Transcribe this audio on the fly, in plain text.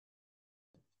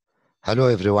Hello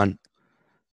everyone.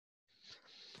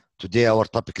 Today our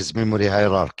topic is memory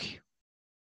hierarchy.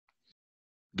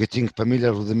 Getting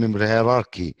familiar with the memory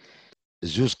hierarchy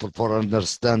is useful for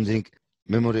understanding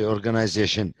memory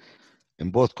organization in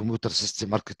both computer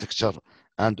system architecture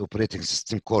and operating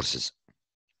system courses.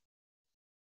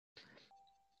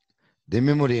 The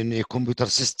memory in a computer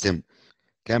system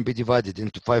can be divided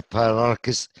into 5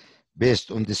 hierarchies based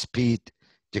on the speed,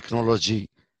 technology,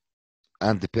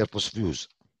 and the purpose of use.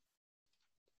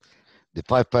 The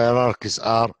 5 hierarchies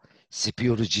are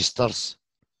CPU registers,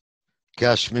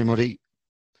 cache memory,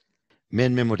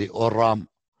 main memory or RAM,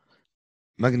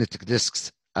 magnetic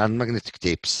disks, and magnetic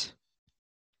tapes.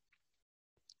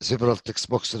 Several text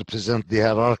boxes represent the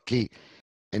hierarchy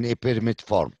in a pyramid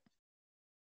form.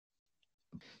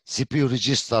 CPU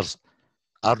registers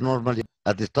are normally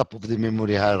at the top of the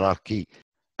memory hierarchy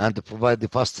and provide the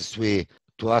fastest way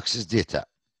to access data.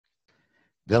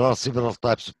 There are several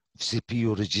types of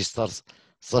CPU registers,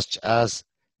 such as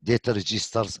data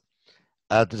registers,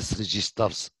 address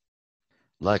registers,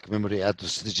 like memory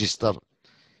address register,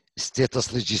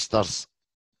 status registers,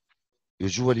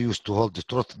 usually used to hold the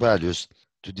truth values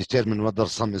to determine whether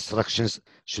some instructions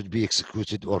should be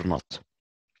executed or not.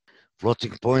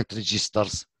 Floating point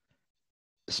registers,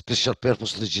 special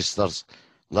purpose registers,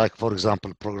 like for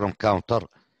example program counter,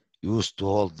 used to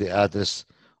hold the address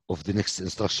of the next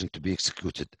instruction to be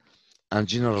executed, and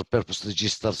general purpose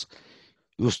registers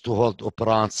used to hold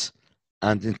operands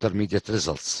and intermediate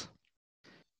results.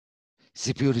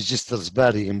 CPU registers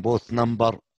vary in both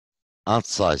number and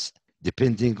size,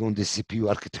 depending on the CPU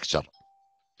architecture.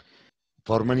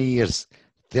 For many years,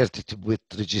 32-bit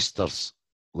registers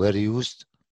were used,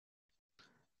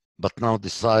 but now the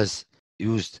size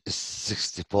used is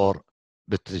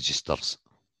 64-bit registers.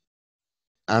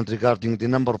 And regarding the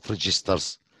number of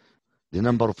registers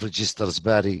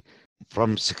vary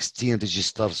from 16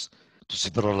 registers to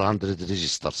several hundred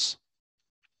registers.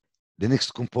 The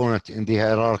next component in the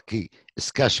hierarchy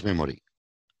is cache memory.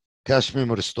 Cache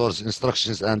memory stores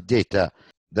instructions and data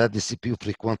that the CPU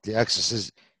frequently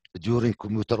accesses during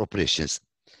computer operations.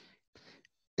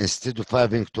 Instead of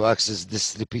having to access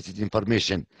this repeated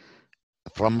information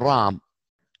from RAM,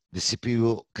 the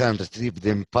CPU can retrieve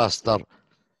them faster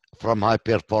from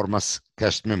high-performance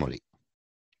cache memory.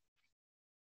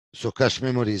 So cache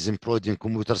memory is employed in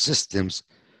computer systems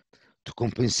to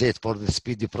compensate for the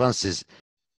speed differences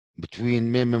between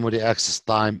main memory access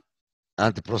time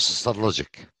and the processor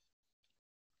logic.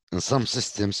 In some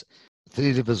systems,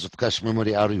 3 levels of cache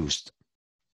memory are used.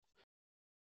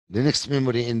 The next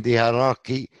memory in the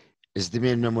hierarchy is the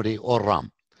main memory or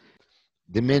RAM.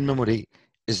 The main memory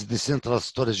is the central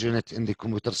storage unit in the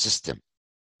computer system.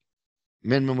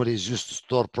 Main memory is used to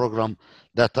store programs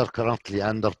that are currently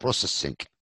under processing.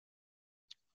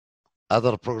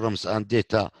 Other programs and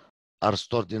data are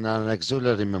stored in an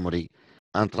auxiliary memory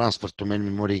and transferred to main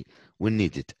memory when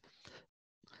needed.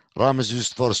 RAM is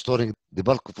used for storing the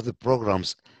bulk of the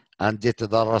programs and data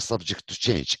that are subject to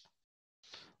change.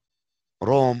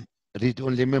 ROM,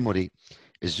 read-only memory,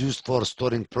 is used for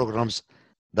storing programs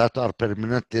that are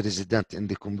permanently resident in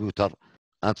the computer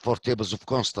and for tables of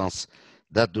constants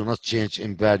that do not change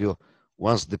in value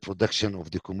once the production of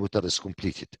the computer is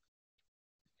completed.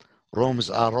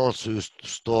 ROMs are also used to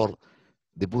store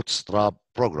the bootstrap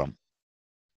program.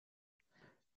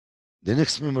 The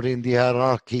next memory in the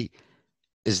hierarchy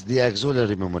is the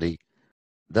auxiliary memory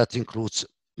that includes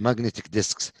magnetic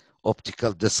disks,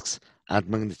 optical disks, and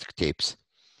magnetic tapes.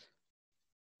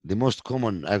 The most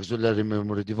common auxiliary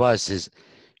memory devices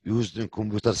used in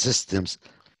computer systems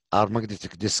are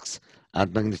magnetic disks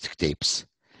and magnetic tapes.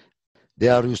 They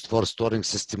are used for storing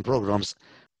system programs,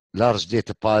 large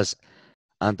data files,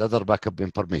 and other backup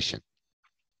information.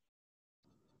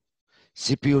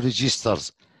 CPU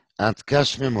registers and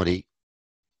cache memory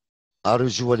are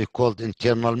usually called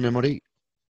internal memory.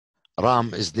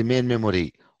 RAM is the main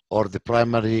memory or the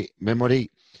primary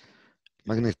memory.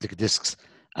 Magnetic disks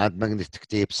and magnetic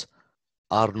tapes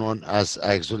are known as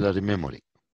auxiliary memory.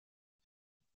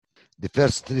 The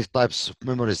first 3 types of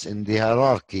memories in the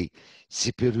hierarchy,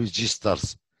 CPU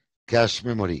registers, cache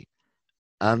memory,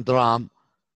 and RAM,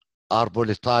 are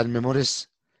volatile memories.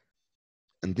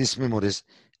 In these memories,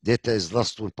 data is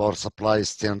lost when power supply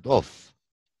is turned off,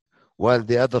 while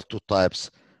the other 2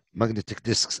 types, magnetic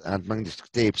disks and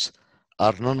magnetic tapes,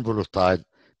 are non-volatile.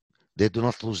 They do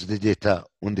not lose the data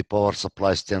when the power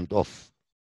supply is turned off.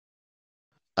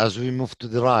 As we move to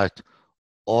the right,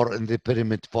 or in the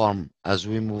pyramid form, as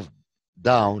we move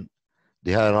down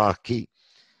the hierarchy,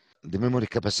 the memory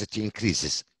capacity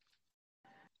increases.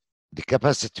 The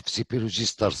capacity of CPU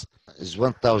registers is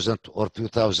 1000 or few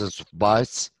thousands of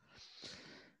bytes.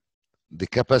 The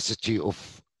capacity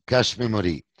of cache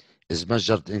memory is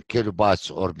measured in kilobytes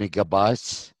or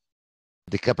megabytes.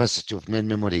 The capacity of main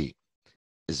memory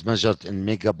is measured in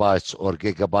megabytes or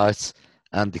gigabytes,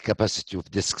 and the capacity of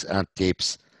disks and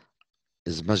tapes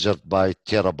is measured by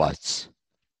terabytes.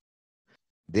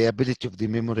 The ability of the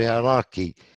memory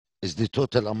hierarchy is the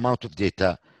total amount of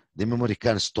data the memory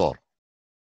can store.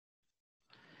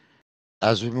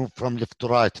 As we move from left to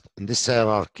right in this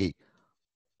hierarchy,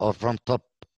 or from top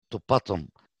to bottom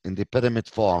in the pyramid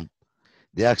form,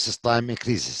 the access time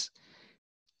increases.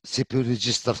 CPU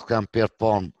registers can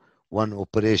perform one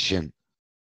operation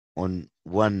on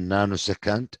 1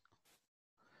 nanosecond.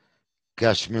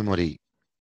 Cache memory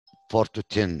 4 to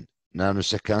 10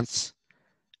 nanoseconds.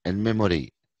 In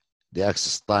memory, the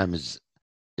access time is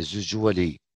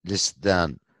usually less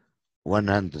than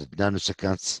 100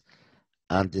 nanoseconds,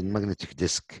 and in magnetic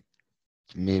disk,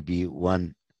 maybe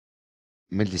 1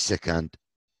 millisecond,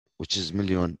 which is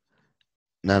million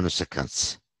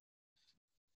nanoseconds.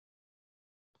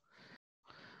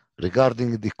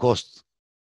 Regarding the cost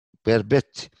per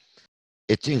bit,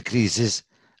 it increases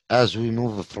as we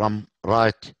move from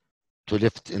right to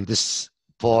left in this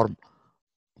form,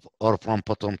 or from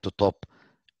bottom to top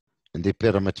in the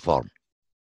pyramid form.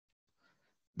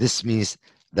 This means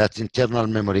that internal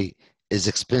memory is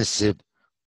expensive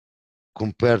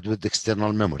compared with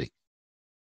external memory.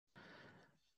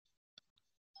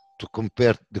 To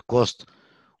compare the cost,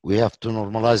 we have to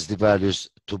normalize the values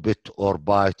to bit or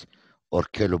byte or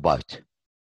kilobyte.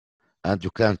 And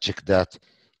you can check that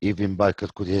even by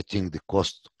calculating the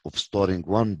cost of storing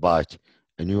 1 byte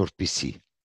in your PC.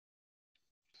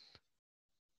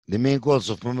 The main goals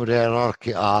of memory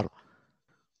hierarchy are: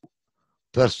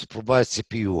 first, to provide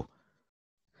CPU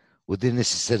with the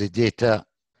necessary data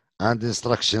and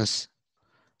instructions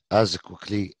as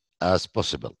quickly as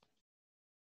possible.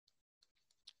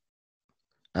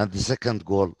 And the second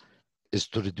goal is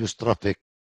to reduce traffic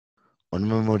on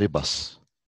memory bus.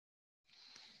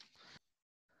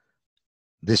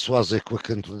 This was a quick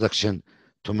introduction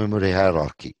to memory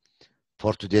hierarchy.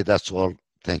 For today, that's all.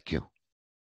 Thank you.